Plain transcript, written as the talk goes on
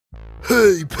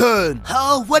Hey, Pen!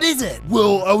 Oh, what is it?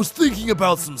 Well, I was thinking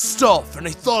about some stuff, and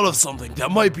I thought of something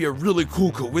that might be a really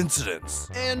cool coincidence.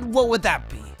 And what would that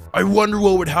be? I wonder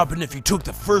what would happen if you took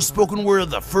the first spoken word of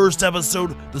the first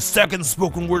episode, the second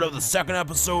spoken word of the second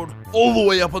episode, all the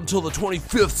way up until the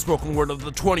 25th spoken word of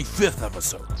the 25th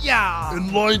episode. Yeah.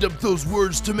 And lined up those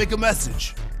words to make a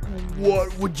message.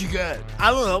 What would you get?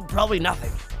 I don't know, probably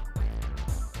nothing.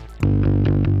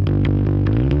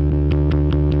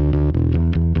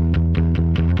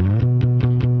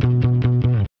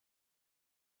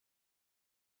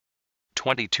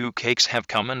 "22 cakes have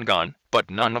come and gone, but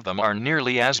none of them are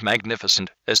nearly as magnificent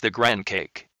as the grand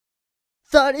cake."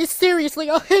 That is seriously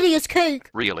a hideous cake!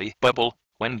 Really, Bubble?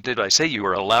 When did I say you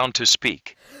were allowed to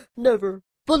speak? Never.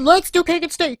 But let's do cake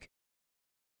and steak!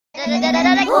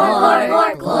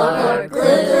 Glor, glor, glue,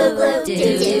 glue,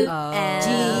 do,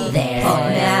 and there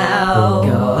now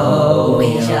go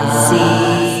we shall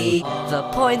see. The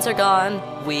points are gone,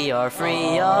 we are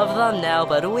free of them now,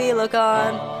 but we look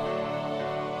on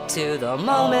to the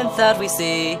moment that we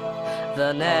see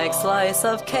the next slice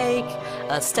of cake,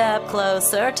 a step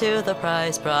closer to the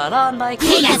prize brought on by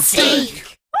Cake and Steak.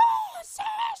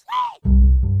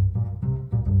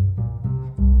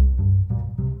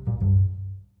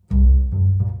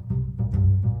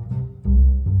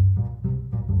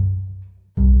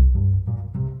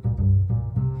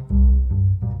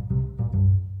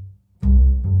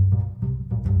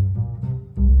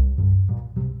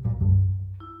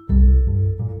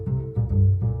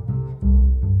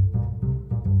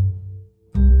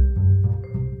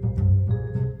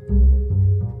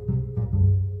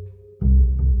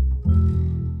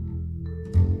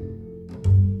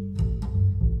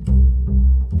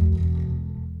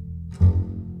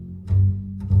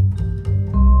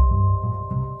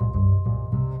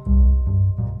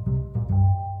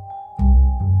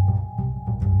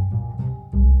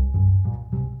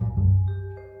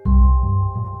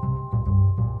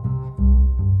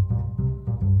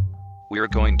 We're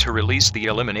going to release the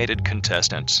eliminated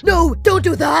contestants. No, don't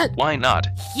do that! Why not?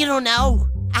 You don't know.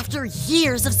 After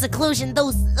years of seclusion,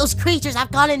 those creatures have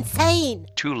gone insane.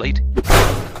 Too late.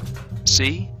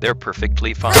 See? They're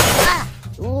perfectly fine.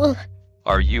 Uh,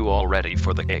 Are you all ready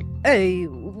for the egg? A.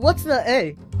 What's the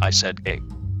A? I said egg.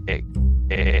 Egg.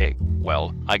 Egg.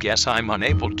 Well, I guess I'm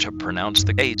unable to pronounce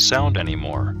the A sound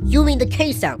anymore. You mean the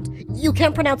K sound. You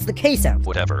can't pronounce the K sound.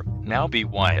 Whatever. Now be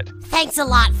quiet. Thanks a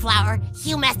lot, Flower.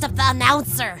 You messed up the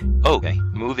announcer. Okay,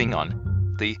 moving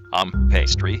on. The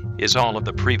pastry is all of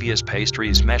the previous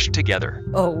pastries meshed together.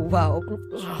 Oh, wow.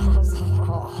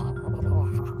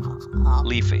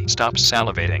 Leafy, stop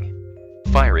salivating.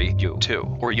 Fiery, you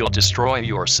too, or you'll destroy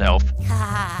yourself.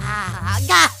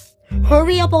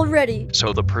 Hurry up already!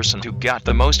 So the person who got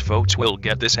the most votes will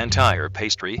get this entire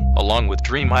pastry, along with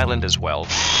Dream Island as well.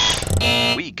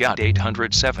 We got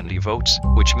 870 votes,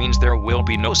 which means there will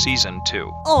be no season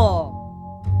 2. Oh.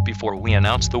 Before we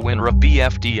announce the winner of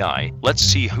BFDI, let's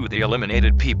see who the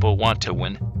eliminated people want to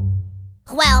win.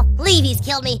 Well, Levy's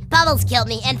killed me, Bubbles killed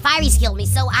me, and Fiery's killed me,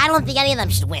 so I don't think any of them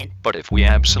should win. But if we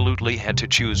absolutely had to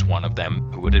choose one of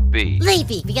them, who would it be?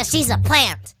 Leafy, because she's a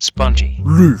plant. Spongy.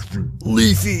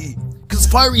 Leafy! Cause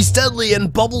Fiery's deadly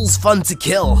and Bubbles fun to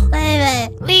kill.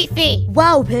 Leafy.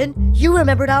 Wow, Pin, you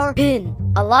remembered our Pin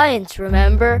Alliance,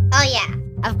 remember? Oh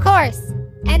yeah, of course.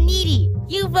 And Needy,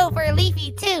 you vote for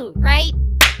Leafy too, right?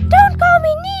 Don't call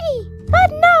me needy,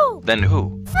 but no, Then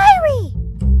who? Fiery.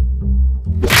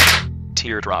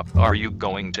 Teardrop, are you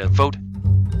going to vote?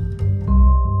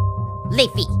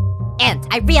 Leafy. And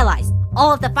I realized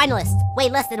all of the finalists weigh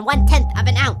less than 1/10 of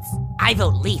an ounce. I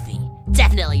vote Leafy.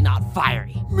 Definitely not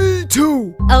Fiery. Me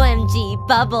too! OMG,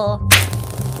 Bubble.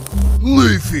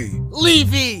 Leafy!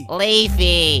 Leafy!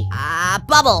 Leafy.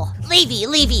 Bubble. Leafy.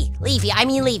 I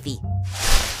mean Leafy.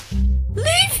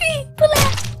 Leafy,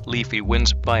 blah. Leafy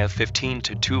wins by a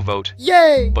 15-2 vote.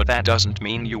 Yay! But that doesn't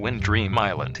mean you win Dream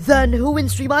Island. Then who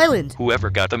wins Dream Island? Whoever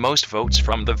got the most votes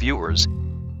from the viewers.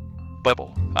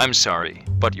 Bubble, I'm sorry,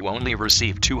 but you only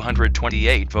received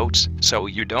 228 votes, so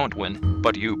you don't win,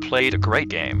 but you played a great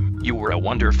game. You were a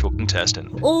wonderful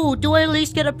contestant. Oh, do I at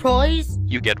least get a prize?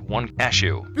 You get 1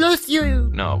 cashew. Bless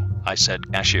you! No, I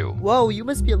said cashew. Wow, you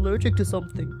must be allergic to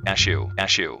something. Cashew,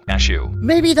 cashew, cashew.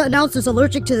 Maybe the announcer's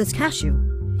allergic to this cashew.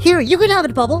 Here, you can have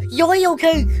it, Bubble. Yo-yo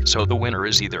cake! So the winner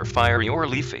is either Fiery or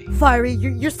Leafy. Fiery,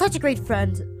 you're such a great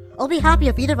friend. I'll be happy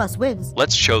if either of us wins.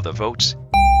 Let's show the votes.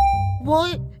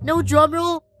 What? No drum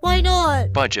roll? Why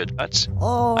not? Budget cuts.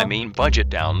 Oh. I mean budget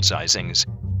downsizings.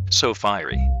 So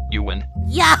Fiery, you win.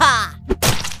 Yeah.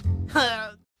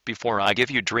 Before I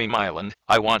give you Dream Island,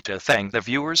 I want to thank the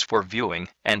viewers for viewing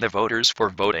and the voters for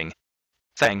voting.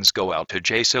 Thanks go out to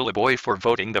J Sillyboy for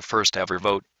voting the first ever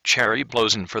vote, Cherry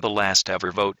Blossom for the last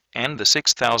ever vote, and the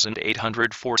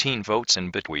 6,814 votes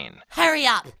in between. Hurry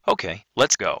up! Okay,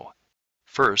 let's go.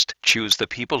 First, choose the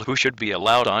people who should be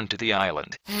allowed onto the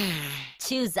island.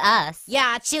 Choose us.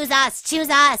 Yeah, choose us. Choose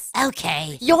us.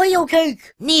 Okay. Yo-yo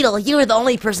cake! Needle, you were the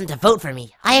only person to vote for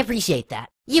me. I appreciate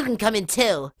that. You can come in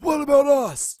too. What about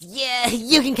us? Yeah,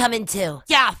 you can come in too.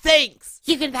 Yeah, thanks!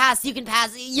 You can pass, you can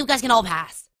pass. You guys can all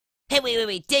pass. Hey,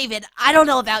 wait. David, I don't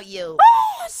know about you.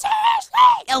 Oh,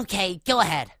 seriously? Okay, go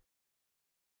ahead.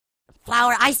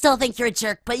 Flower, I still think you're a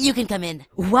jerk, but you can come in.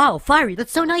 Wow, Fiery,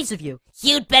 that's so nice of you.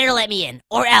 You'd better let me in,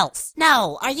 or else.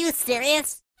 No, are you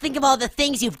serious? Think of all the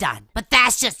things you've done, but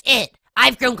that's just it.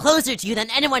 I've grown closer to you than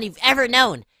anyone you've ever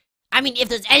known. I mean, if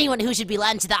there's anyone who should be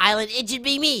let into the island, it should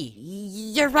be me.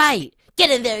 You're right. Get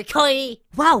in there, Coiny.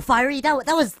 Wow, Fiery, that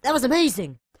was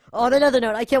amazing. On another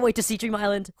note, I can't wait to see Dream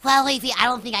Island. Well, Leafy, I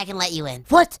don't think I can let you in.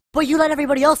 What? But you let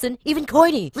everybody else in, even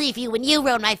Coiny. Leafy, when you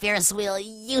rode my Ferris wheel,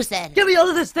 you said... Get me out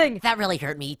of this thing! That really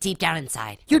hurt me, deep down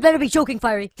inside. You'd better be joking,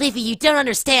 Fiery. Leafy, you don't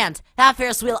understand. That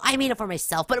Ferris wheel, I made it for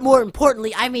myself, but more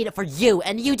importantly, I made it for you,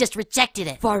 and you just rejected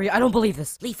it. Fiery, I don't believe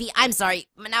this. Leafy, I'm sorry,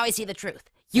 but now I see the truth.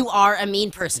 You are a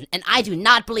mean person, and I do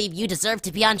not believe you deserve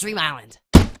to be on Dream Island.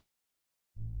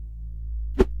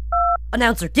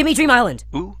 Announcer, give me Dream Island.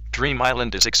 Ooh, Dream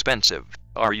Island is expensive.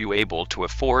 Are you able to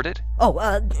afford it? Oh,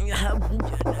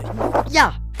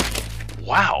 yeah.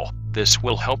 Wow, this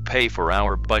will help pay for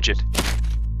our budget.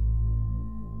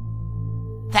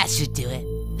 That should do it.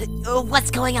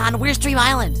 What's going on? Where's Dream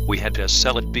Island? We had to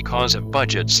sell it because of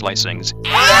budget slicings.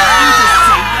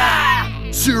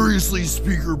 Seriously,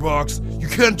 Speaker Box, you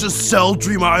can't just sell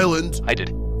Dream Island. I did.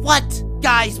 What?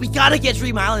 Guys, we gotta get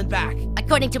Dream Island back.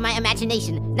 According to my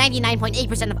imagination,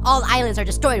 99.8% of all islands are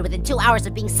destroyed within 2 hours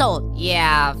of being sold.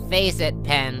 Yeah, face it,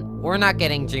 Pen. We're not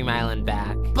getting Dream Island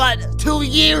back. But 2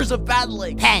 years of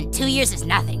battling. Pen, 2 years is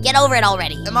nothing. Get over it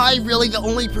already. Am I really the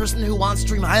only person who wants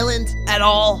Dream Island? At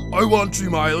all? I want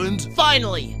Dream Island,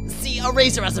 Finally! See,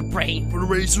 Eraser has a brain. but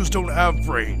erasers don't have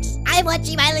brains. I want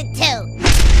Dream Island too.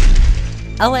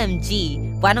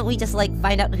 OMG, why don't we just,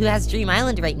 find out who has Dream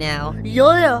Island right now?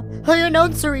 Yeah. Hey,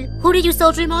 announcer, who did you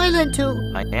sell Dream Island to?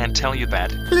 I can't tell you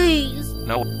that. Please,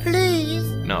 No, please.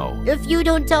 no. If you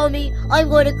don't tell me, I'm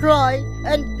going to cry.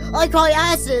 And I cry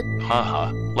acid. Haha,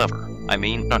 lever. I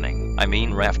mean running. I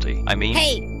mean rafty. I mean...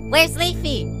 Hey, where's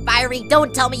Leafy? Fiery,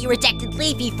 don't tell me you rejected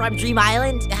Leafy from Dream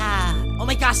Island. Oh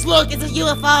my gosh, look, it's a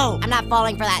UFO! I'm not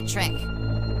falling for that trick.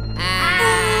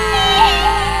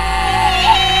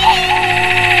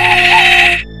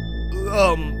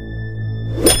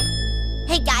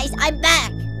 Hey guys, I'm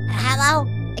back. Hello?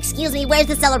 Excuse me, where's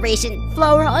the celebration?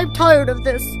 Flower, I'm tired of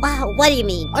this. Wow, what do you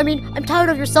mean? I mean, I'm tired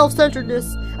of your self-centeredness.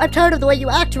 I'm tired of the way you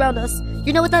act around us.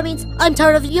 You know what that means? I'm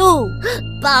tired of you.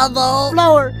 Bubble.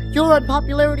 Flower, your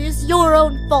unpopularity is your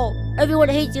own fault. Everyone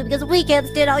hates you because we can't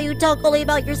stand how you talk only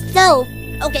about yourself.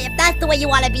 Okay, if that's the way you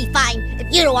want to be, fine.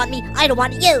 If you don't want me, I don't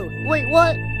want you. Wait,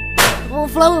 what? Oh,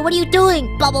 Flower, what are you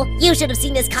doing? Bubble, you should have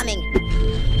seen this coming.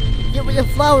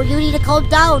 Flower, you need to calm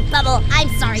down. Bubble, I'm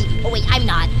sorry. Oh wait, I'm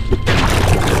not.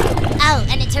 Oh,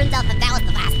 and it turns out that was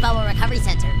the last Bubble Recovery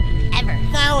Center ever.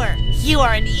 Flower, you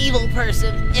are an evil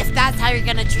person. If that's how you're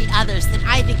gonna treat others, then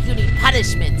I think you need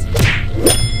punishment.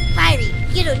 Fiery,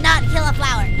 you do not kill a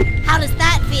flower. How does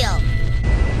that feel?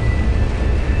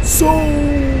 So...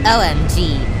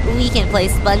 OMG, we can play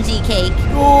Spongy Cake.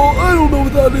 Oh, I don't know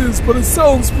what that is, but it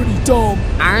sounds pretty dumb.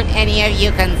 Aren't any of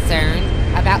you concerned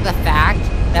about the fact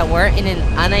that we're in an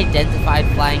unidentified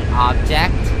flying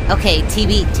object? Okay,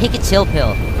 TB, take a chill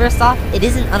pill. First off, it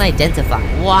isn't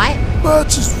unidentified. What?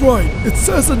 That's just right. It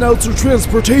says announcer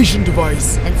transportation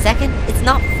device. And second, it's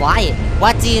not flying.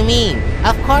 What do you mean?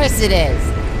 Of course it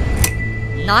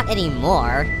is. Not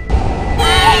anymore.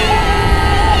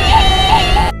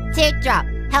 Teardrop,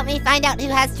 help me find out who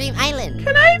has Dream Island.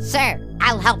 Can I? Sure,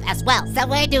 I'll help as well. So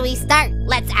where do we start?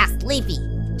 Let's ask Leafy.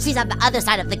 She's on the other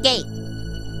side of the gate.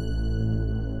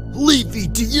 Leafy,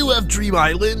 do you have Dream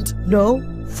Island? No,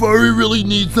 Fiery really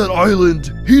needs that island.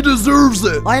 He deserves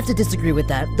it. I have to disagree with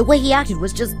that. The way he acted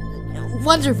was just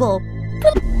wonderful.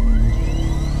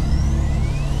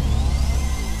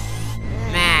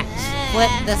 Max, flip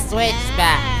the switch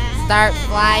back. Start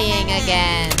flying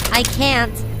again. I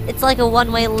can't. It's like a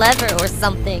one-way lever or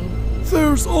something.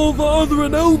 There's all the other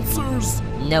announcers.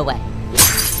 No way.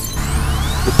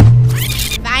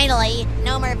 Finally,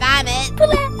 no more vomit.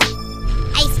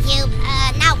 Ice Cube,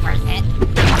 not worth it.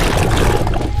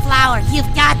 Flower,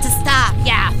 you've got to stop.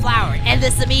 Yeah, Flower, end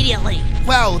this immediately.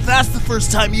 Wow, that's the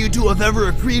first time you two have ever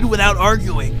agreed without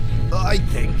arguing. I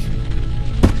think.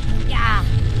 Yeah.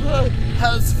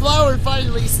 Has Flower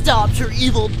finally stopped her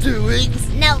evil doings?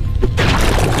 No.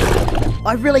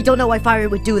 I really don't know why Fiery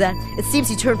would do that. It seems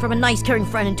he turned from a nice, caring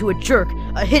friend into a jerk.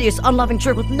 A hideous, unloving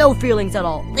jerk with no feelings at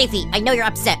all. Leafy, I know you're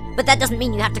upset, but that doesn't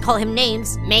mean you have to call him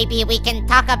names. Maybe we can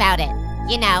talk about it.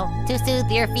 You know, to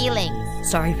soothe your feelings.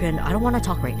 Sorry, Pin, I don't want to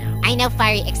talk right now. I know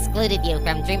Fiery excluded you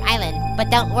from Dream Island, but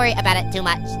don't worry about it too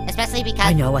much. Especially because...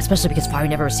 I know, especially because Fiery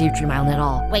never received Dream Island at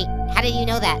all. Wait, how did you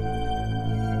know that?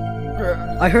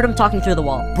 I heard him talking through the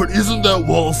wall. But isn't that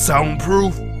wall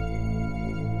soundproof?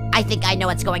 I think I know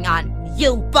what's going on.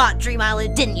 You bought Dream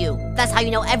Island, didn't you? That's how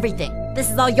you know everything. This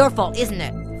is all your fault, isn't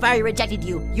it? Fiery rejected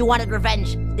you. You wanted revenge.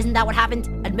 Isn't that what happened?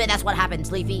 Admit that's what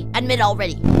happened, Leafy. Admit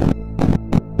already.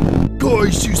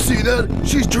 Guys, you see that?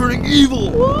 She's turning evil!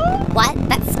 What?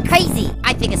 That's crazy.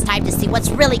 I think it's time to see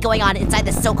what's really going on inside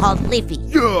the so-called Leafy.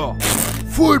 Yeah!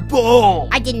 Football!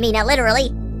 I didn't mean it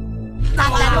literally.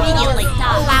 Stop that immediately.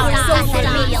 Stop that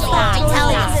immediately. I'm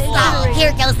telling you, stop.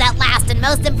 Here goes that last and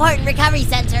most important recovery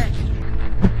center.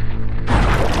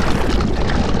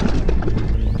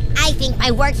 I think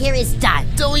my work here is done.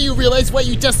 Don't you realize what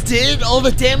you just did? All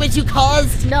the damage you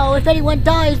caused? No, if anyone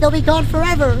dies, they'll be gone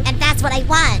forever. And that's what I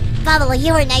want. Bubble,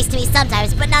 you were nice to me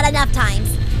sometimes, but not enough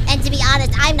times. And to be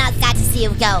honest, I'm not sad to see you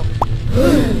go.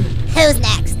 Who's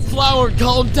next? Flower,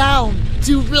 calm down.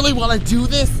 Do you really want to do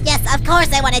this? Yes, of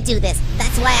course I want to do this.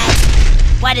 That's why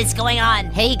I... What is going on?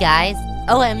 Hey guys.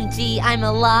 OMG, I'm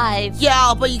alive.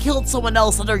 Yeah, but you killed someone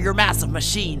else under your massive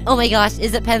machine. Oh my gosh,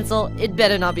 is it Pencil? It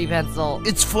better not be Pencil.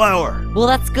 It's Flower. Well,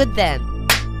 that's good then.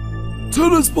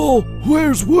 Tennis ball,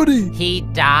 where's Woody? He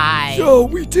died. Yo,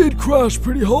 we did crash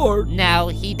pretty hard. No,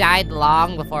 he died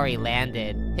long before he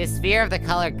landed. His fear of the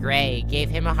color gray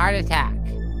gave him a heart attack.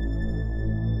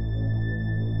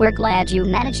 We're glad you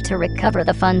managed to recover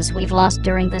the funds we've lost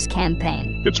during this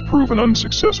campaign. It's proven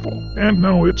unsuccessful, and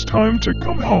now it's time to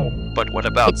come home. But what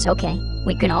about... It's okay.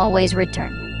 We can always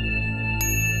return.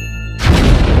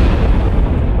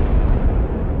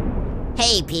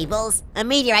 Hey, peoples. A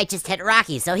meteorite just hit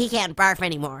Rocky, so he can't barf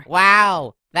anymore.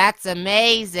 Wow, that's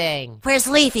amazing. Where's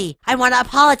Leafy? I want to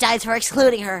apologize for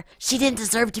excluding her. She didn't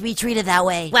deserve to be treated that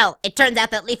way. Well, it turns out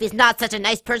that Leafy's not such a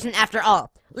nice person after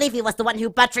all. Leafy was the one who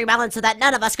bought Dream Island so that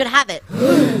none of us could have it.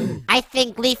 I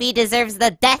think Leafy deserves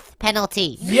the death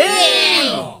penalty.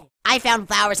 Yeah! I found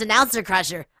Flower's announcer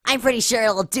crusher. I'm pretty sure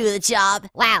it'll do the job.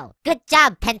 Wow, good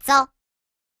job, Pencil.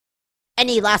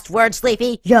 Any last words,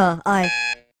 Leafy? Yeah,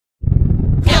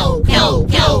 Go, go,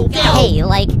 go, go! Hey,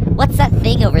 like, what's that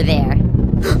thing over there?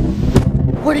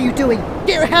 What are you doing?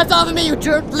 Get your hands off of me, you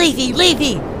jerk! Leafy,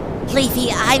 Leafy! Leafy,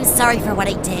 I'm sorry for what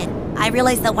I did. I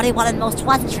realized that what I wanted most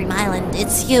wasn't Dream Island.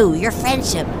 It's you, your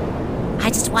friendship. I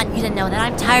just want you to know that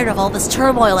I'm tired of all this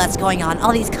turmoil that's going on,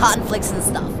 all these conflicts and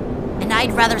stuff. And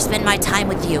I'd rather spend my time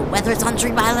with you, whether it's on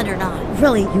Dream Island or not.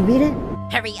 Really, you mean it?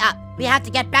 Hurry up. We have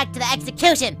to get back to the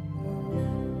execution.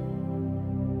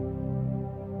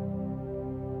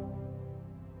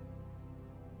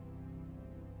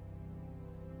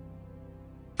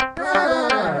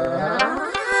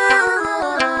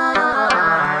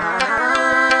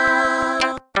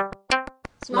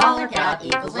 Smaller cat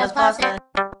equals less plastic.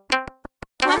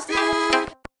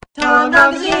 Plastic! Turn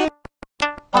down the heat.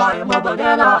 I am a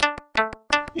banana.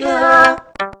 Yeah!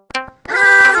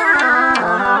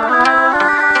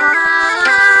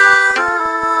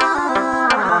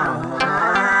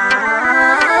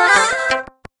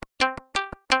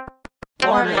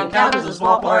 Warning, cat is a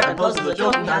small part and poses a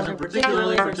joking hazard,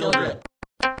 particularly for children.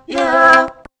 Yeah!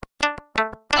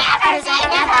 Never say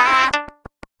never.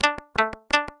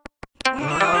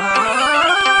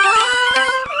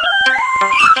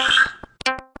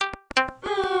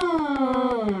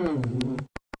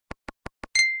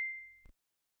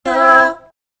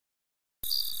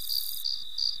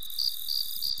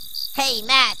 Hey,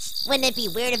 Match, wouldn't it be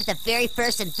weird if the very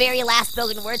first and very last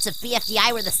spoken words of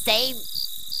BFDI were the same?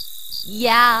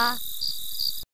 Yeah.